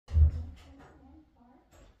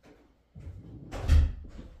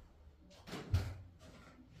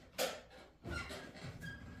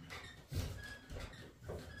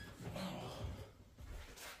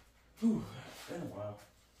Whew, been a while.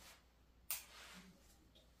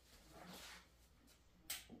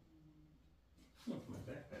 My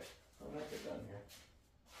backpack. How did I get down here?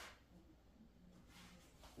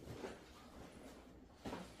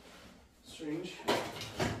 Strange.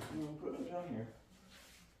 I'm putting it down here.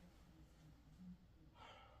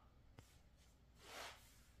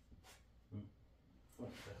 What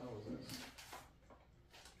the hell is this?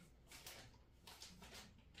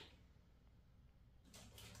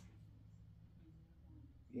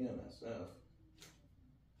 BNSF.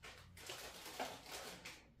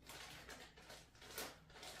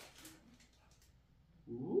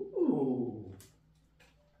 Ooh.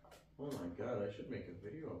 Oh my god, I should make a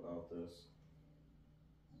video about this.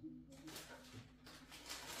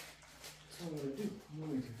 That's what I'm gonna do. I'm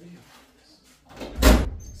gonna make a video about this.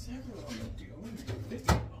 That's exactly what I'm gonna do. I'm gonna make a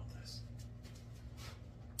video about this.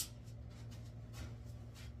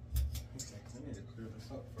 Okay, I need to clear this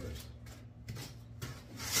up first.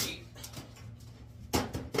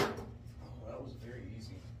 Oh, that was very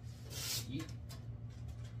easy. Yeet.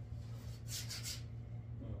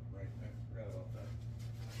 Oh, right, I forgot about that.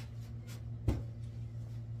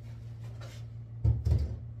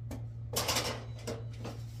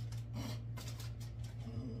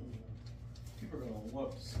 People are gonna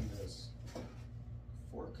love to see this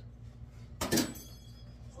fork.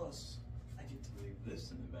 Plus, I get to leave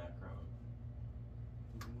this in the background.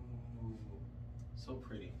 Ooh, so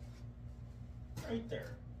pretty. Right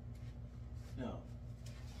there. Now,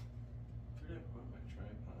 where did I put my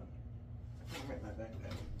tripod? I put it right in my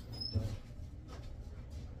backpack.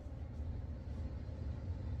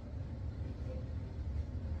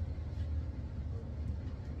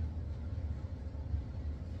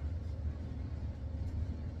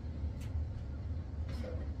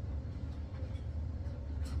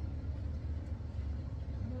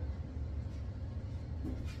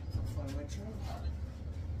 Find my tripod.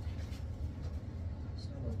 It's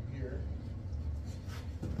not over here.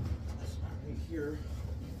 It's not right here.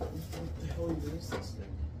 What the hell even is this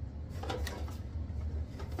thing?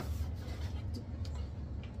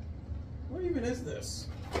 What even is this?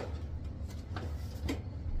 I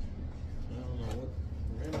don't know what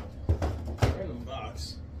random box.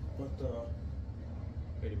 But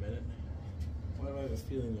wait a minute. Why do I have a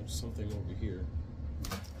feeling there's something over here?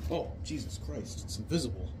 Oh, Jesus Christ, it's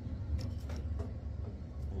invisible.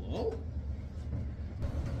 Hello?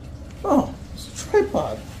 Oh, it's a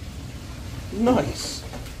tripod. Nice.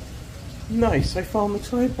 Nice, I found the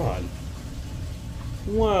tripod.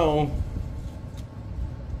 Wow.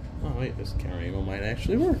 Oh wait, this camera angle might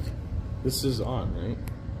actually work. This is on, right?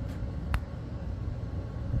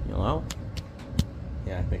 Hello?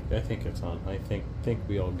 Yeah, I think it's on. I think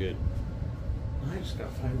we all good. I just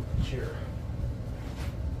gotta find my chair.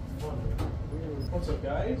 What's up,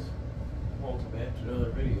 guys? Welcome back to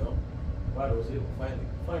another video. Glad I was able to finally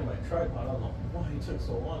find my tripod. I don't know why it took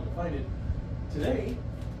so long to find it. Today,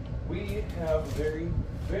 we have a very,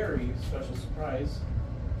 very special surprise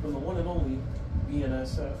from the one and only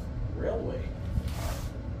BNSF Railway.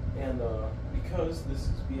 And because this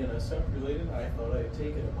is BNSF related, I thought I'd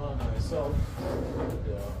take it upon myself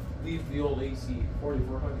and leave the old AC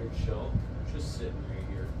 4400 shell just sitting right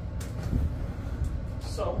here.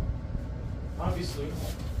 So, obviously,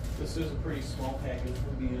 this is a pretty small package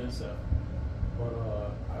from BNSF, but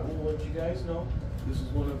I will let you guys know this is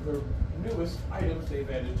one of their newest items they've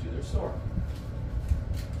added to their store.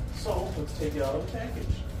 So, let's take it out of the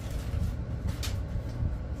package.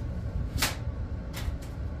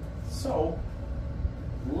 So,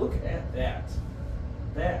 look at that.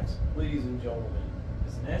 That, ladies and gentlemen,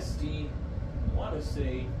 is an SD, I want to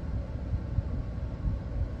say,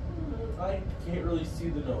 I can't really see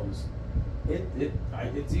the nose.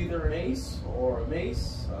 It's either an Ace or a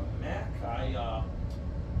Mace, a Mac. I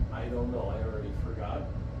don't know. I already forgot.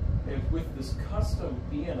 And with this custom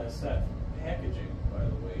BNSF packaging, by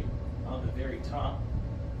the way, on the very top,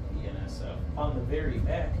 BNSF. On the very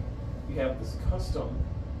back, you have this custom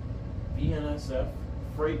BNSF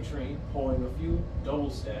freight train pulling a few double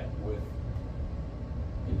stack with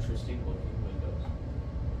interesting looking windows.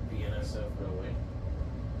 BNSF Railway.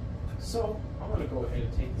 So, I'm going to go ahead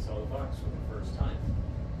and take this out of the box for the first time,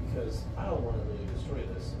 because I don't want to really destroy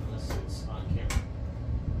this unless it's on camera.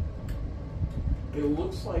 It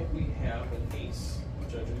looks like we have an Ace,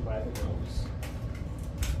 judging by the nose.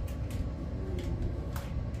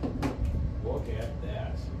 Look at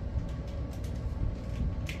that.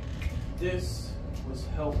 This was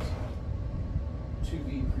helped to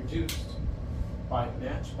be produced by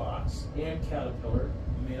Matchbox and Caterpillar,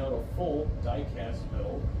 made out of full die-cast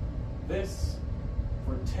metal. This,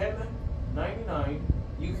 for $10.99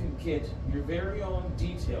 you can get your very own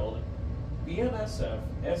detailed BNSF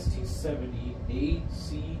ST70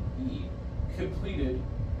 ACE completed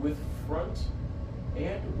with front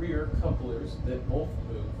and rear couplers that both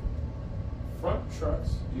move. Front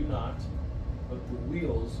trucks do not, but the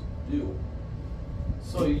wheels do.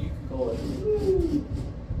 So you can go like, woo!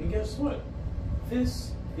 And guess what?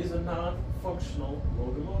 This is a non-functional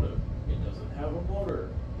locomotive. It doesn't have a motor.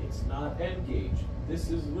 It's not end gauge. This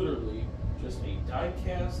is literally just a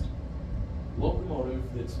die-cast locomotive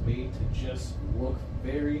that's made to just look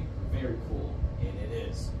very, very cool. And it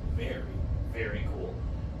is very, very cool.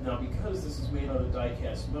 Now, because this is made out of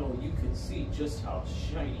die-cast metal, you can see just how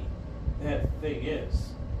shiny that thing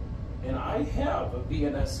is. And I have a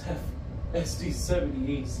BNSF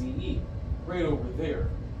SD70 ACE right over there.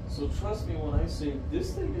 So trust me when I say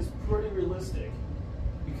this thing is pretty realistic,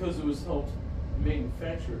 because it was helped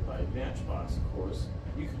manufactured by Matchbox, of course.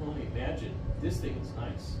 You can only imagine this thing is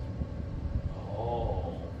nice.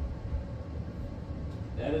 Oh,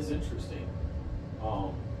 that is interesting.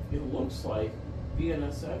 It looks like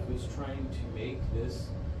BNSF is trying to make this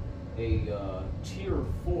a tier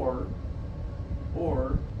 4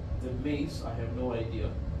 or the Mace. I have no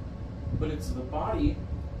idea, but it's the body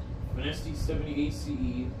of an SD70 ACE.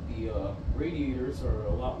 The radiators are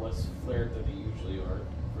a lot less flared than they usually are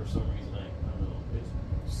for some reason. I don't know.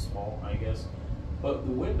 It's small, I guess. But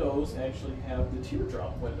the windows actually have the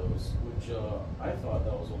teardrop windows, which I thought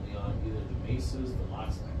that was only on either the Maces, the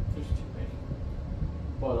Mox. There's too many.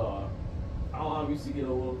 But I'll obviously get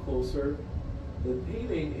a little closer. The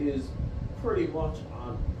painting is pretty much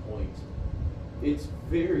on point. It's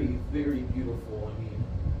very, very beautiful. I mean,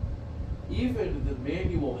 even the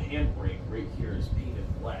manual handbrake right here is painted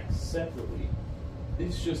black separately.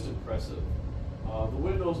 It's just impressive. The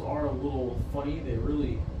windows are a little funny. They're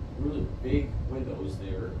really big windows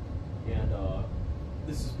there. And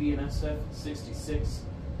this is BNSF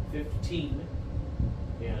 6615.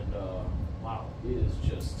 And wow, it is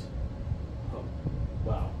just,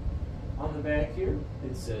 wow. On the back here,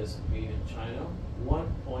 it says made in China,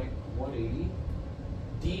 1.180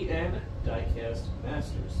 DN Diecast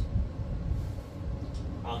Masters.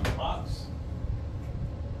 On the box,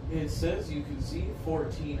 it says you can see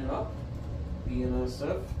 14 and up,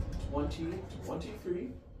 BNSF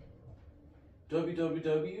 2023,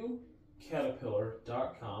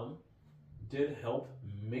 www.caterpillar.com did help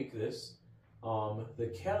make this.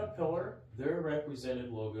 The Caterpillar, their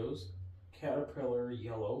represented logos, Caterpillar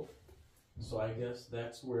yellow. So I guess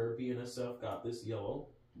that's where BNSF got this yellow,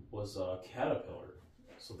 was Caterpillar.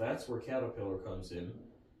 So that's where Caterpillar comes in.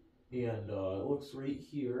 And it looks right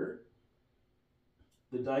here.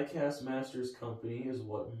 The Diecast Masters company is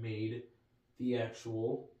what made the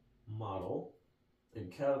actual model.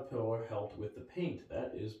 And Caterpillar helped with the paint.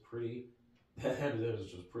 That is pretty, that is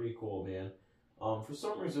just pretty cool, man. For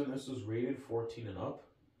some reason, this was rated 14 and up,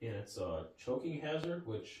 and it's a choking hazard,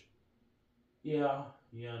 which, yeah,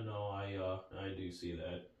 no, I do see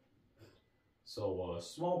that. So,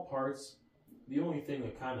 small parts. The only thing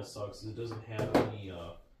that kind of sucks is it doesn't have any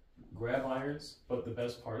grab irons, but the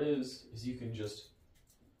best part is you can just,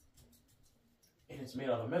 and it's made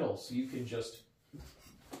out of metal, so you can just,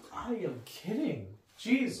 I am kidding.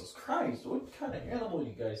 Jesus Christ, what kind of animal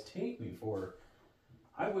you guys take me for?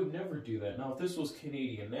 I would never do that. Now, if this was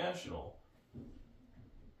Canadian National,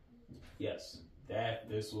 yes,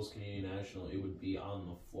 this was Canadian National, it would be on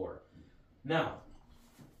the floor. Now,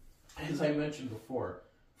 as I mentioned before,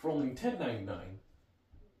 for only $10.99,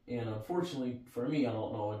 and unfortunately for me, I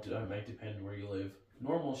don't know, it might depend where you live,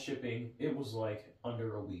 normal shipping, it was like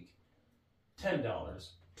under a week. $10,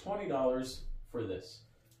 $20 for this.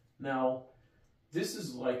 Now, this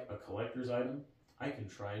is like a collector's item. I can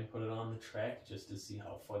try and put it on the track just to see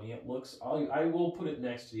how funny it looks. I will put it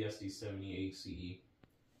next to the SD70 ACE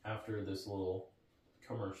after this little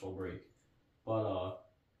commercial break. But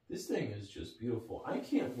this thing is just beautiful. I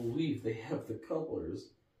can't believe they have the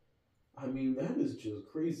couplers. I mean, that is just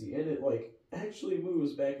crazy. And it like actually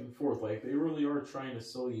moves back and forth. Like they really are trying to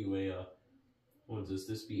sell you a, what does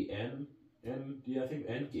this be, yeah, I think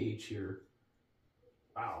end gauge here.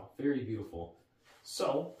 Wow, very beautiful.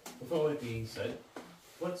 So, with all that being said,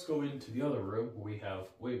 let's go into the other room where we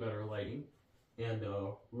have way better lighting, and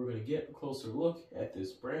we're going to get a closer look at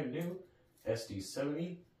this brand new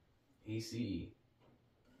SD70 ACE.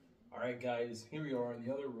 Alright guys, here we are in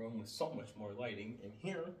the other room with so much more lighting, and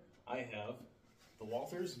here I have the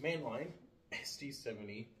Walthers Mainline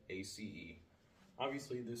SD70 ACE.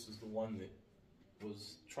 Obviously this is the one that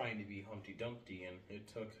was trying to be Humpty Dumpty and it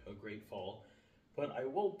took a great fall, but I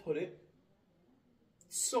will put it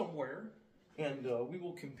somewhere, and we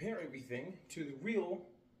will compare everything to the real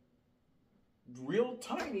real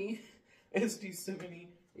tiny SD70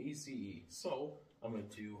 ACE. So I'm gonna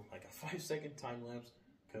do like a 5-second time lapse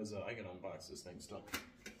because I gotta unbox this thing still.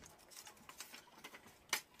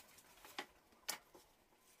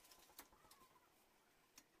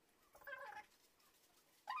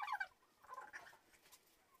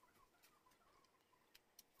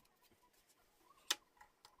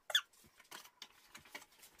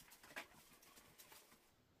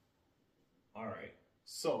 Alright,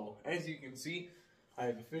 so as you can see, I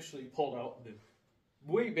have officially pulled out the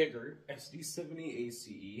way bigger SD70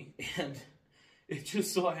 ACE, and it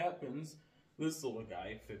just so happens this little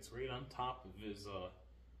guy fits right on top of his,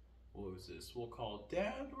 what was this? We'll call it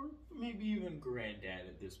dad, or maybe even granddad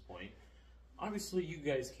at this point. Obviously, you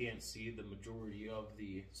guys can't see the majority of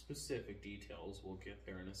the specific details. We'll get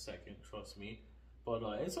there in a second, trust me. But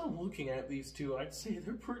as I'm looking at these two, I'd say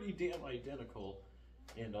they're pretty damn identical.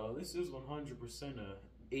 And this is 100% a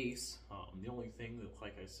ACE. The only thing that,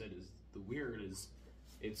 like I said, is the weird is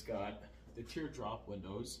it's got the teardrop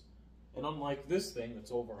windows. And unlike this thing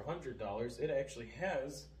that's over $100, it actually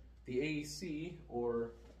has the AEC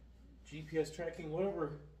or GPS tracking,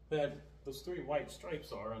 whatever that those 3 white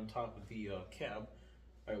stripes are on top of the cab.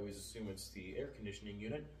 I always assume it's the air conditioning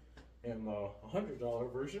unit. And the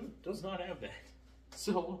 $100 version does not have that.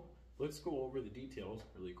 So let's go over the details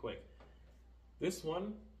really quick. This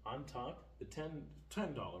one on top, the $10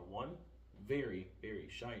 one, very, very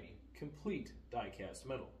shiny, complete die-cast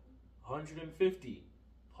metal. 150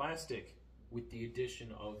 plastic with the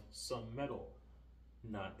addition of some metal,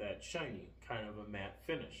 not that shiny, kind of a matte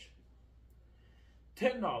finish.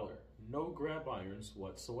 $10, no grab irons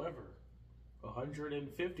whatsoever.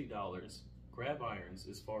 $150, grab irons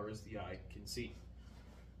as far as the eye can see.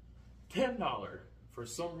 $10, for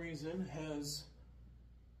some reason, has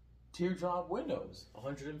teardrop windows.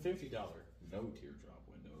 $150, no teardrop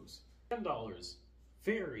windows. $10,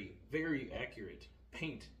 very, very accurate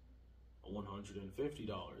paint.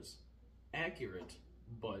 $150, accurate,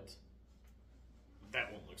 but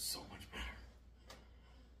that one looks so much better.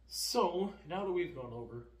 So, now that we've gone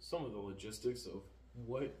over some of the logistics of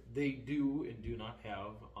what they do and do not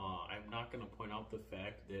have, I'm not going to point out the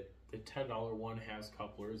fact that the $10 one has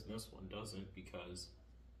couplers and this one doesn't, because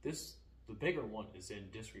the bigger one is in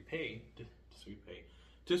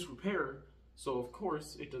disrepair, so of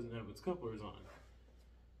course it doesn't have its couplers on.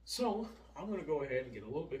 So I'm going to go ahead and get a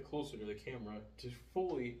little bit closer to the camera to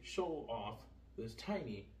fully show off this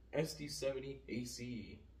tiny SD70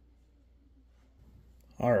 ACE.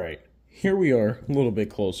 Alright, here we are a little bit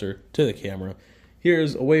closer to the camera.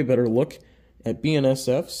 Here's a way better look at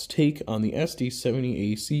BNSF's take on the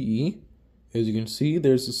SD70 ACE. As you can see,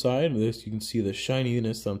 there's the side of this. You can see the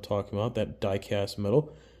shininess that I'm talking about, that die-cast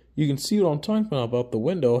metal. You can see what I'm talking about the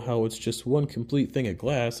window, how it's just one complete thing of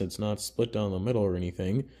glass. It's not split down the middle or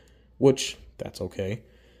anything, which, that's okay.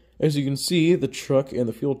 As you can see, the truck and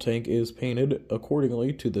the fuel tank is painted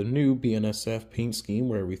accordingly to the new BNSF paint scheme,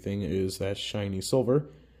 where everything is that shiny silver.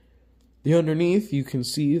 The underneath, you can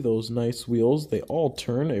see those nice wheels. They all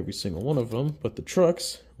turn, every single one of them, but the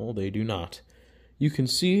trucks, well, they do not. You can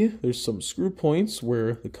see there's some screw points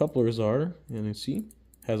where the couplers are, and you see,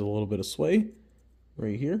 has a little bit of sway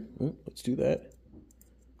right here. Oh, let's do that.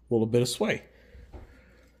 A little bit of sway.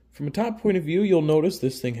 From a top point of view, you'll notice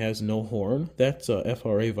this thing has no horn. That's a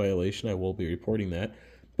FRA violation. I will be reporting that.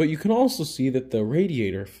 But you can also see that the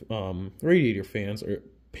radiator fans are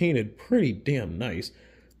painted pretty damn nice.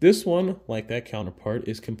 This one, like that counterpart,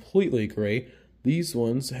 is completely gray. These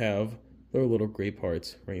ones have their little gray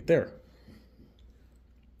parts right there.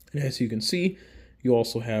 And as you can see, you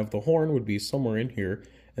also have the horn would be somewhere in here,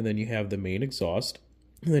 and then you have the main exhaust,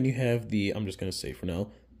 and then you have the, I'm just going to say for now,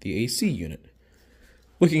 the AC unit.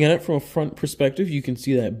 Looking at it from a front perspective, you can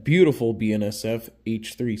see that beautiful BNSF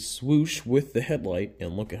H3 swoosh with the headlight,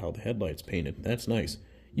 and look at how the headlight's painted. That's nice.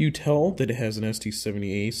 You tell that it has an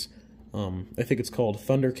SD70 ACE. I think it's called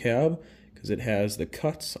Thunder Cab, because it has the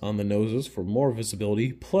cuts on the noses for more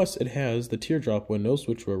visibility, plus it has the teardrop windows,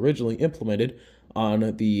 which were originally implemented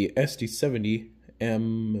on the SD70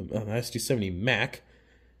 Mac,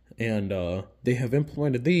 and they have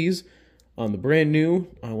implemented these on the brand new,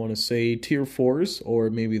 I want to say Tier 4s, or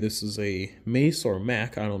maybe this is a Mace or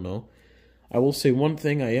Mac, I don't know. I will say one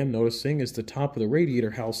thing I am noticing is the top of the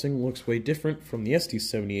radiator housing looks way different from the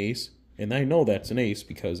SD70 ACE, and I know that's an ACE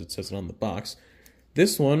because it says it on the box.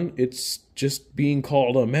 This one, it's just being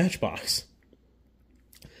called a Matchbox.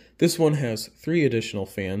 This one has 3 additional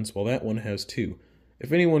fans, while that one has 2.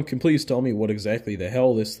 If anyone can please tell me what exactly the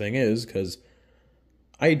hell this thing is, because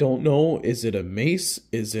I don't know. Is it a Mace?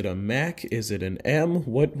 Is it a Mac? Is it an M?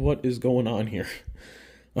 What is going on here?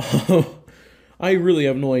 I really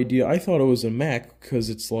have no idea. I thought it was a Mac because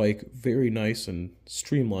it's like very nice and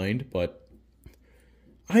streamlined, but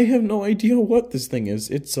I have no idea what this thing is.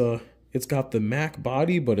 It's got the Mac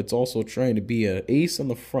body, but it's also trying to be a Ace on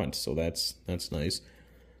the front, so that's nice.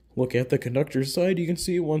 Look at the conductor side, you can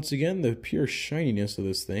see once again the pure shininess of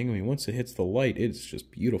this thing. I mean, once it hits the light, it's just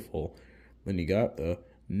beautiful. Then you got the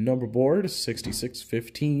number board,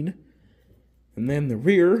 6615. And then the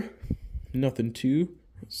rear, nothing too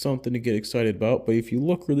something to get excited about, but if you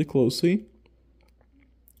look really closely,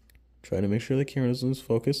 try to make sure the camera doesn't lose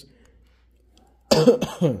focus.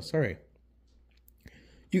 Sorry.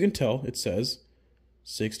 You can tell it says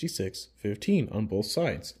 6615 on both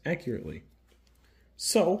sides accurately.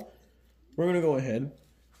 So, we're going to go ahead,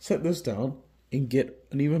 set this down, and get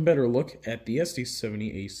an even better look at the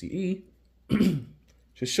SD70 ACE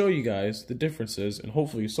to show you guys the differences, and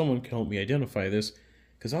hopefully someone can help me identify this,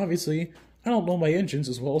 because obviously I don't know my engines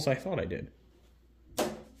as well as I thought I did. I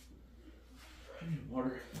need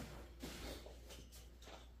water.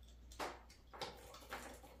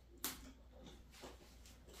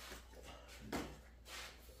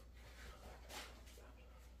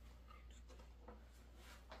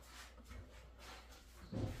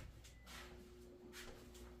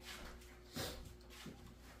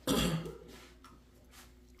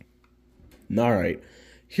 Alright,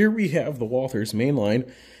 here we have the Walthers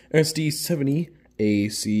mainline SD70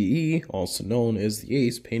 ACE, also known as the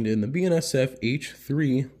Ace, painted in the BNSF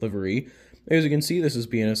H3 livery. As you can see, this is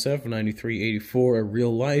BNSF 9384, a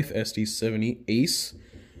real-life SD70 Ace.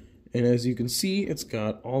 And as you can see, it's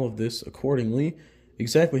got all of this accordingly,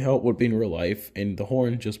 exactly how it would be in real life, and the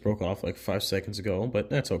horn just broke off like 5 seconds ago, but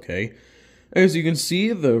that's okay. As you can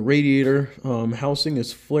see, the radiator housing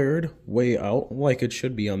is flared way out, like it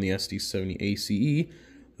should be on the SD70 ACE.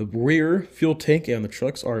 The rear fuel tank and the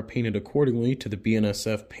trucks are painted accordingly to the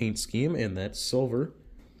BNSF paint scheme, and that's silver.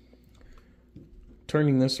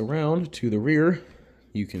 Turning this around to the rear,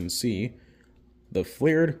 you can see the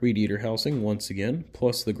flared radiator housing once again,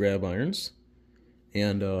 plus the grab irons,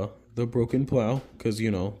 and the broken plow, because,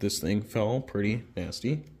 you know, this thing fell pretty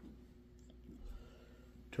nasty.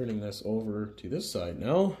 Turning this over to this side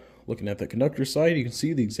now, looking at the conductor side, you can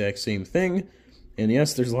see the exact same thing. And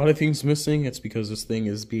yes, there's a lot of things missing. It's because this thing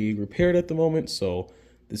is being repaired at the moment, so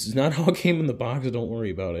this is not how it came in the box, don't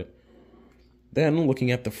worry about it. Then, looking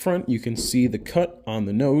at the front, you can see the cut on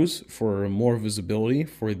the nose for more visibility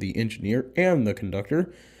for the engineer and the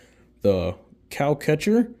conductor, the cow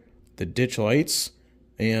catcher, the ditch lights,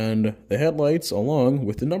 and the headlights along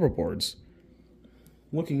with the number boards.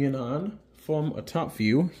 Looking in on from a top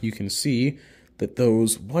view, you can see that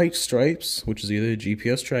those white stripes, which is either the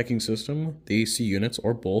GPS tracking system, the AC units,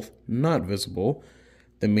 or both, not visible.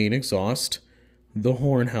 The main exhaust, the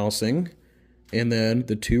horn housing, and then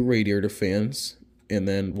the 2 radiator fans, and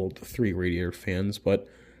then, well, the 3 radiator fans, but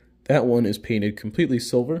that one is painted completely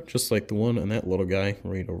silver, just like the one on that little guy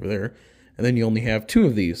right over there. And then you only have 2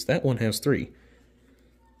 of these. That one has 3.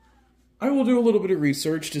 I will do a little bit of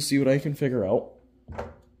research to see what I can figure out.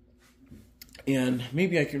 And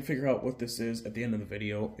maybe I can figure out what this is at the end of the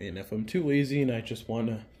video, and if I'm too lazy and I just want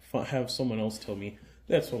to have someone else tell me,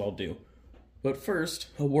 that's what I'll do. But first,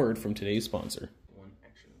 a word from today's sponsor.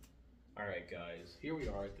 Alright guys, here we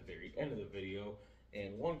are at the very end of the video,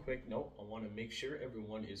 and one quick note, I want to make sure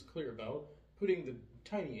everyone is clear about putting the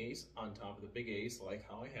tiny Ace on top of the big Ace, like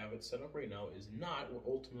how I have it set up right now, is not what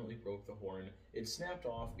ultimately broke the horn. It snapped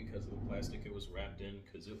off because of the plastic it was wrapped in,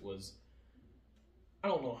 because it was, I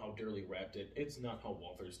don't know how Durley wrapped it. It's not how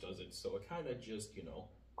Walthers does it, so it kind of just, you know,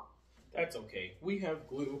 that's okay. We have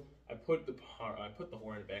glue. I put the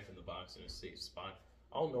horn back in the box in a safe spot.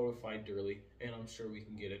 I'll notify Durley, and I'm sure we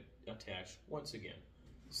can get it attached once again.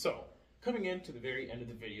 So, coming into the very end of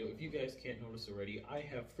the video, if you guys can't notice already, I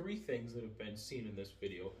have 3 things that have been seen in this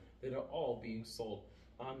video that are all being sold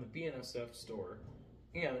on the BNSF store.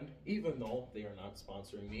 And even though they are not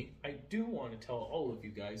sponsoring me, I do want to tell all of you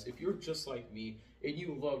guys, if you're just like me and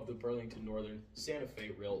you love the Burlington Northern Santa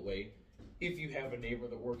Fe Railway, if you have a neighbor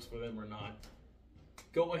that works for them or not,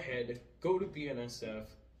 go ahead, go to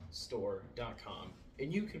bnsfstore.com,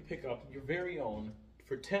 and you can pick up your very own,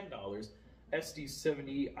 for $10,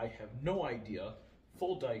 SD70, I have no idea,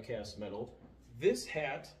 full die-cast metal. This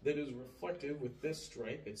hat that is reflective with this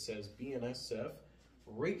stripe, it says BNSF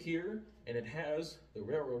right here, and it has the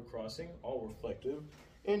railroad crossing, all reflective.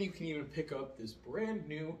 And you can even pick up this brand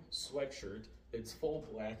new sweatshirt. It's full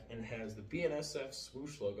black and it has the BNSF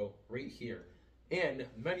swoosh logo right here. And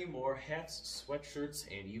many more hats, sweatshirts,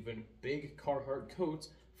 and even big Carhartt coats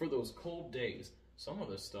for those cold days. Some of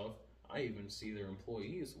this stuff I even see their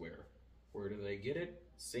employees wear. Where do they get it?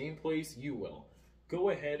 same place you will.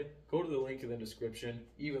 Go ahead, go to the link in the description,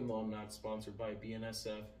 even though I'm not sponsored by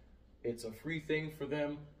BNSF. It's a free thing for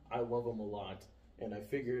them. I love them a lot, and I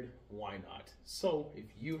figured, why not? So, if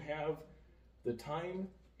you have the time,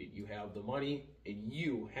 you have the money, and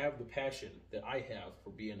you have the passion that I have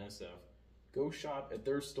for BNSF, go shop at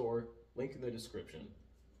their store, link in the description.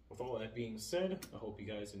 With all that being said, I hope you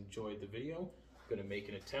guys enjoyed the video. I'm going to make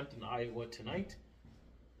an attempt in Iowa tonight.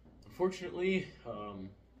 Unfortunately,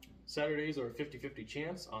 Saturdays are a 50-50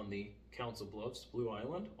 chance on the Council Bluffs Blue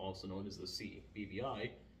Island, also known as the CBBI.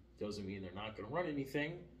 Doesn't mean they're not going to run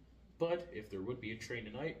anything, but if there would be a train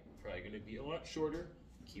tonight, probably going to be a lot shorter.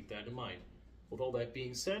 Keep that in mind. With all that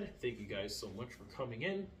being said, thank you guys so much for coming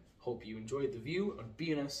in. Hope you enjoyed the view on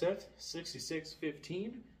BNSF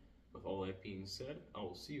 6615. With all that being said, I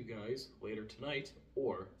will see you guys later tonight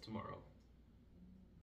or tomorrow.